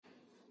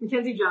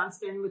Mackenzie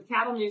Johnston with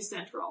Cattle News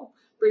Central,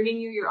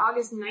 bringing you your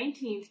August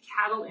 19th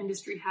cattle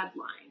industry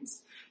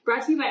headlines.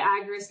 Brought to you by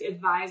AgRisk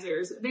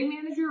Advisors. They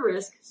manage your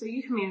risk so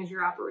you can manage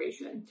your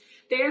operation.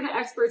 They are the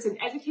experts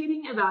in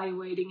educating,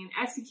 evaluating, and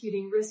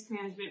executing risk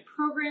management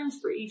programs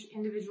for each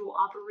individual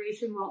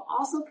operation while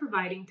also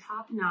providing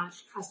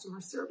top-notch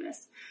customer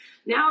service.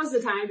 Now is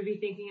the time to be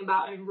thinking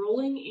about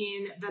enrolling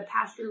in the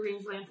Pasture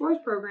Rangeland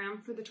Forage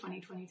Program for the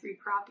 2023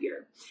 crop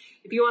year.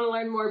 If you want to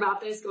learn more about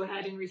this, go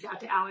ahead and reach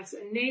out to Alex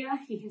Anea.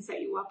 He can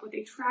set you up with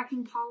a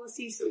tracking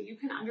policy so you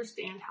can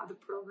understand how the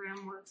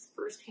program works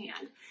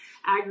firsthand.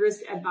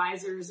 AgRisk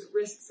Advisors,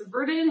 risks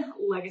averted,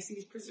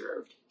 legacies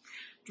preserved.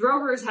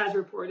 Drovers has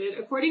reported,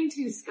 according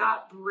to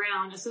Scott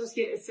Brown,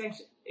 Associate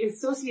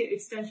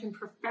Extension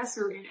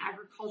Professor in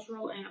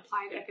Agricultural and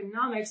Applied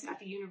Economics at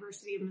the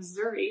University of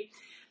Missouri,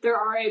 there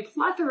are a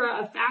plethora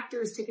of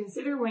factors to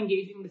consider when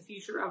gauging the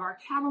future of our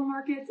cattle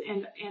markets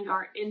and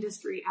our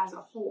industry as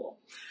a whole.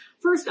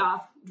 First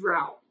off,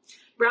 drought.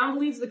 Brown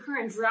believes the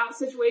current drought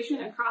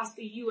situation across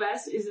the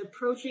U.S. is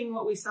approaching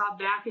what we saw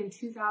back in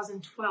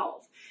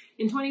 2012.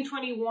 In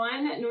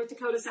 2021, North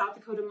Dakota, South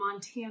Dakota,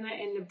 Montana,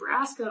 and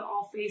Nebraska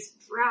all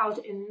faced drought,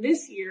 and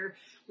this year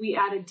we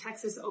added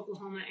Texas,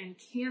 Oklahoma, and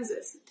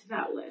Kansas to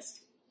that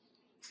list.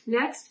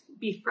 Next,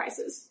 beef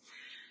prices.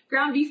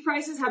 Ground beef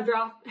prices have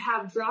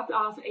dropped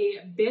off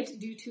a bit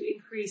due to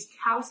increased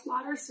cow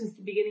slaughter since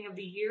the beginning of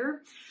the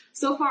year.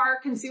 So far,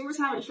 consumers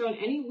haven't shown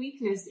any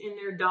weakness in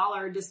their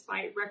dollar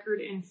despite record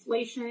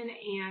inflation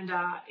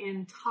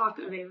and talk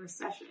of a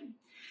recession.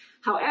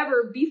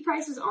 However, beef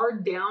prices are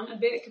down a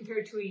bit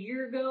compared to a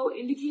year ago,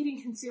 indicating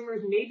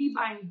consumers may be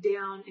buying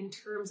down in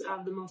terms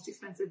of the most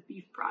expensive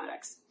beef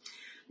products.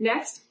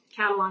 Next,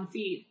 cattle on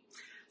feed.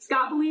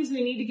 Scott believes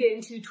we need to get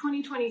into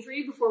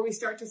 2023 before we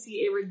start to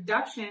see a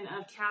reduction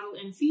of cattle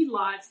in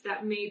feedlots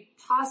that may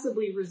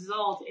possibly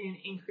result in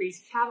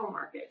increased cattle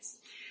markets.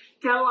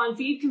 Cattle on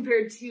feed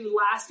compared to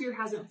last year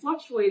hasn't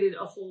fluctuated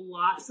a whole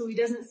lot, so he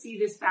doesn't see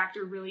this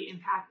factor really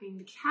impacting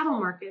the cattle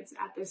markets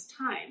at this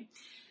time.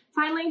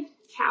 Finally,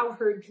 cow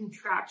herd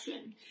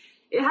contraction.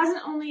 It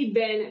hasn't only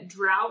been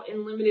drought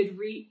and limited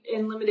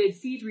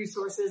feed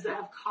resources that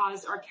have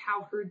caused our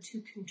cow herd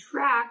to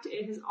contract,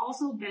 it has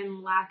also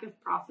been lack of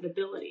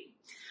profitability.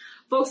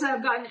 Folks that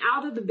have gotten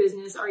out of the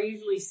business are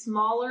usually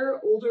smaller,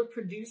 older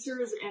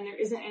producers, and there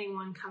isn't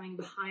anyone coming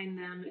behind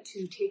them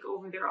to take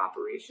over their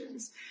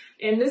operations.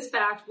 And this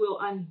fact will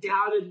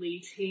undoubtedly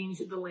change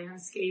the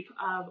landscape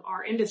of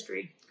our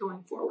industry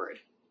going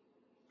forward.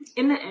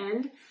 In the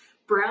end,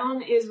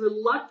 Brown is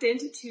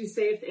reluctant to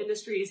say if the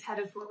industry is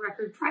headed for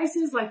record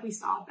prices like we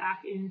saw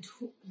back in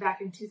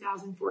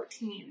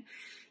 2014.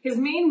 His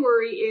main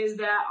worry is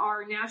that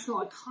our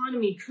national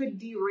economy could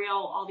derail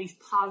all these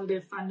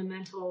positive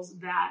fundamentals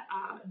that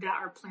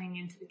are playing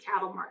into the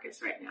cattle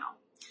markets right now.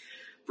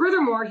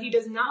 Furthermore, he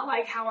does not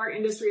like how our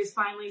industry is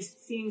finally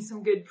seeing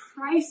some good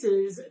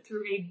prices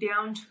through a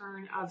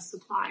downturn of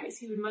supplies.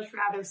 He would much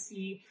rather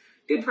see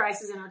good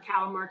prices in our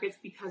cattle markets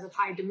because of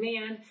high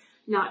demand,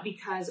 not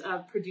because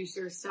of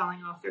producers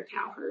selling off their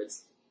cow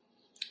herds.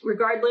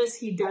 Regardless,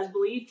 he does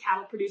believe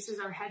cattle producers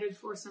are headed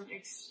for some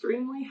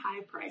extremely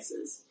high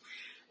prices.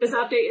 This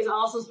update is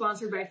also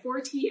sponsored by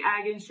 4T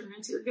Ag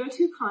Insurance, your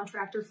go-to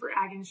contractor for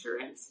ag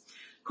insurance.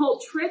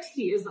 Colt Tritt,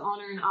 he is the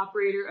owner and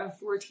operator of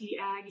 4T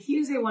Ag. He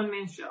is a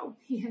one-man show.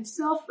 He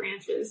himself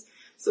ranches,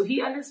 so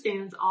he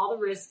understands all the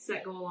risks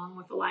that go along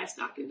with the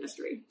livestock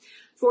industry.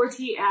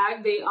 4T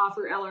Ag, they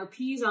offer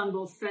LRPs on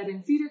both fed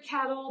and feeder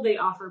cattle. They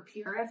offer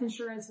PRF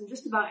insurance and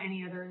just about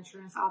any other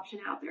insurance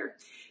option out there.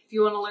 If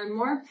you want to learn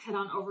more, head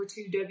on over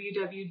to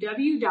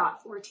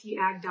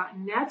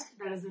www.4tag.net.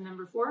 That is the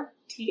number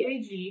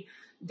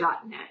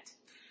 4tag.net.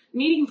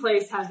 Meeting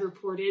Place has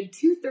reported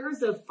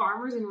 2/3 of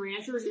farmers and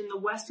ranchers in the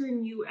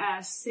western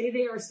U.S. say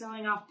they are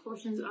selling off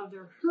portions of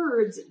their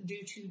herds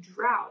due to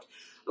drought,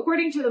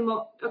 according to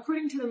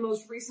the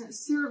most recent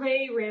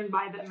survey ran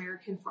by the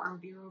American Farm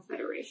Bureau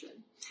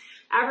Federation.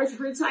 Average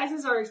herd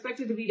sizes are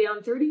expected to be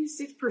down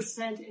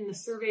 36% in the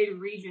surveyed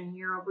region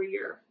year over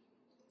year.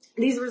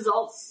 These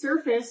results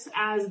surface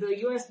as the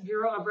U.S.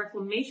 Bureau of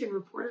Reclamation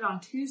reported on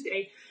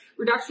Tuesday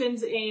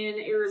reductions in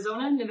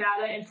Arizona,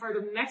 Nevada, and part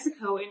of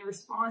Mexico in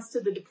response to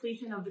the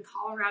depletion of the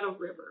Colorado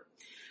River.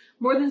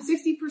 More than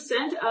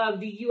 60% of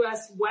the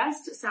U.S.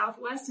 West,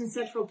 Southwest, and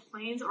Central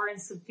Plains are in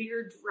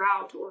severe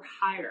drought or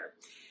higher.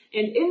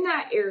 And in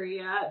that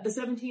area, the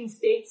 17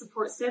 states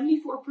support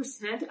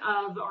 74%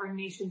 of our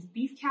nation's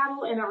beef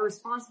cattle and are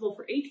responsible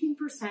for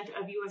 18%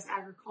 of U.S.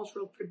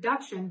 agricultural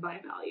production by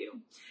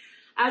value.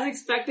 As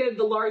expected,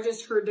 the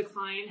largest herd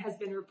decline has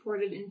been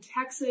reported in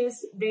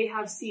Texas. They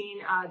have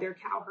seen their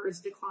cow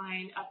herds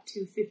decline up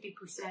to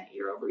 50%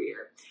 year over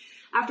year.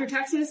 After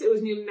Texas, it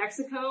was New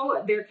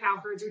Mexico. Their cow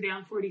herds are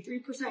down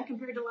 43%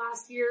 compared to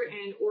last year.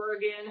 And in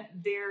Oregon,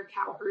 their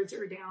cow herds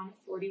are down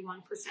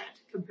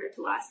 41% compared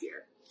to last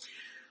year.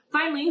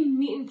 Finally,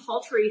 Meat and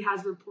Poultry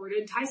has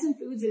reported Tyson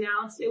Foods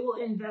announced it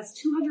will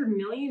invest $200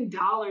 million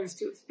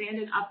to expand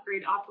and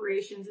upgrade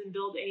operations and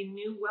build a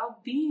new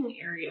well-being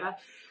area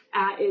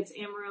at its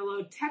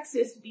Amarillo,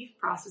 Texas beef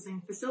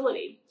processing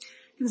facility.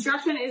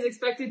 Construction is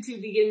expected to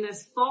begin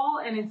this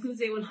fall and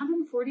includes a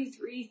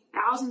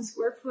 143,000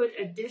 square foot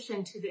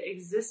addition to the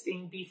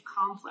existing beef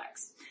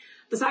complex.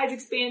 Besides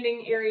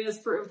expanding areas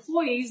for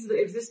employees, the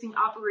existing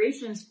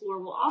operations floor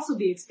will also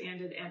be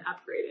expanded and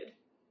upgraded.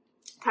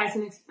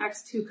 Tyson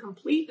expects to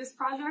complete this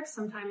project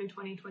sometime in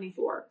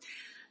 2024.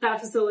 That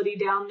facility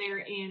down there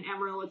in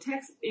Amarillo,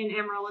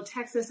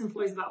 Texas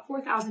employs about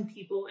 4,000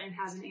 people and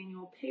has an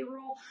annual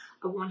payroll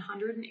of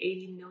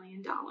 $180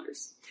 million.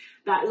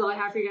 That is all I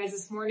have for you guys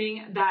this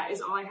morning. That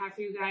is all I have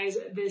for you guys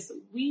this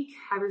week.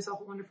 Have yourself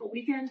a wonderful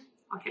weekend.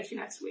 I'll catch you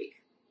next week.